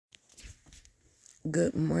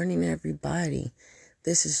Good morning, everybody.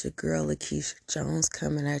 This is your girl, Lakeisha Jones,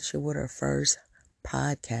 coming at you with our first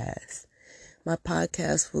podcast. My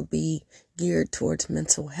podcast will be geared towards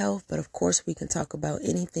mental health, but of course we can talk about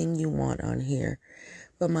anything you want on here.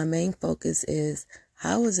 But my main focus is,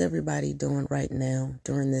 how is everybody doing right now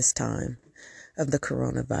during this time of the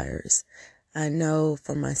coronavirus? I know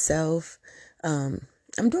for myself, I'm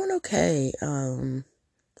doing okay.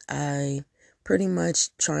 I pretty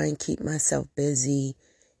much try and keep myself busy,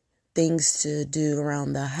 things to do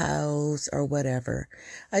around the house or whatever.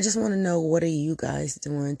 I just want to know, what are you guys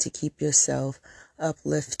doing to keep yourself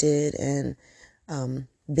uplifted and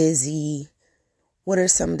busy? What are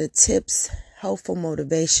some of the tips, helpful,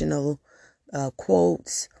 motivational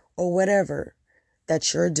quotes, or whatever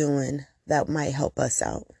that you're doing that might help us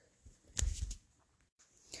out?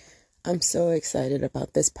 I'm so excited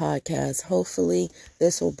about this podcast. Hopefully,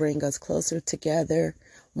 this will bring us closer together,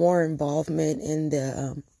 more involvement in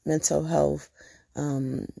the mental health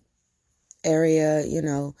area.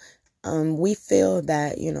 We feel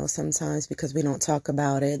that, sometimes because we don't talk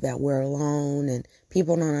about it, that we're alone and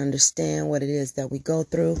people don't understand what it is that we go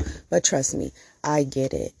through. But trust me, I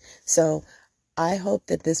get it. So I hope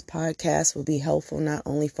that this podcast will be helpful not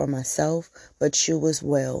only for myself, but you as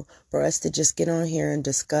well, for us to just get on here and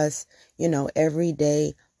discuss,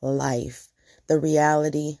 everyday life, the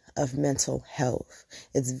reality of mental health.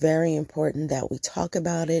 It's very important that we talk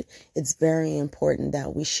about it. It's very important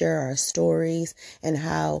that we share our stories and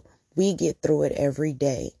how we get through it every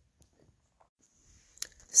day.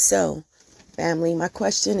 So, family, my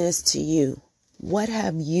question is to you. What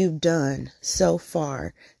have you done so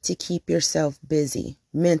far to keep yourself busy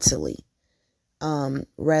mentally?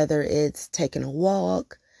 Whether it's taking a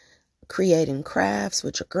walk, creating crafts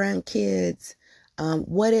with your grandkids,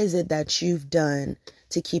 what is it that you've done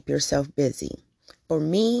to keep yourself busy? For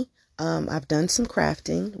me, I've done some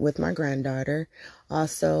crafting with my granddaughter.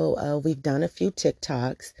 Also, we've done a few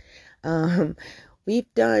TikToks.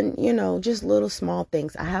 We've done, just little small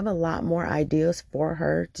things. I have a lot more ideas for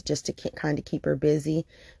her to kind of keep her busy,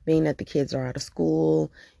 being that the kids are out of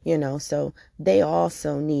school, so they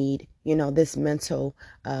also need, this mental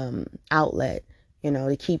outlet,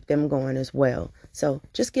 to keep them going as well. So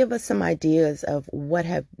just give us some ideas of what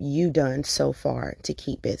have you done so far to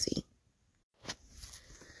keep busy.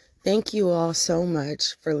 Thank you all so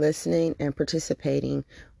much for listening and participating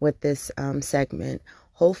with this segment.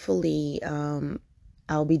 Hopefully,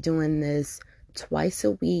 I'll be doing this twice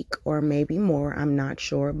a week or maybe more. I'm not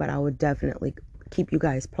sure, but I would definitely keep you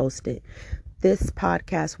guys posted. This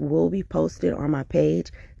podcast will be posted on my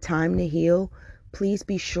page, Time to Heal. Please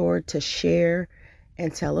be sure to share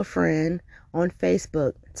and tell a friend on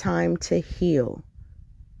Facebook, Time to Heal.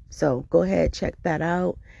 So go ahead, check that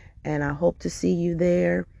out, and I hope to see you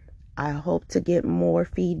there. I hope to get more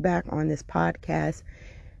feedback on this podcast.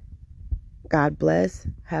 God bless.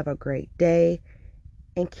 Have a great day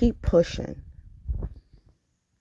and keep pushing.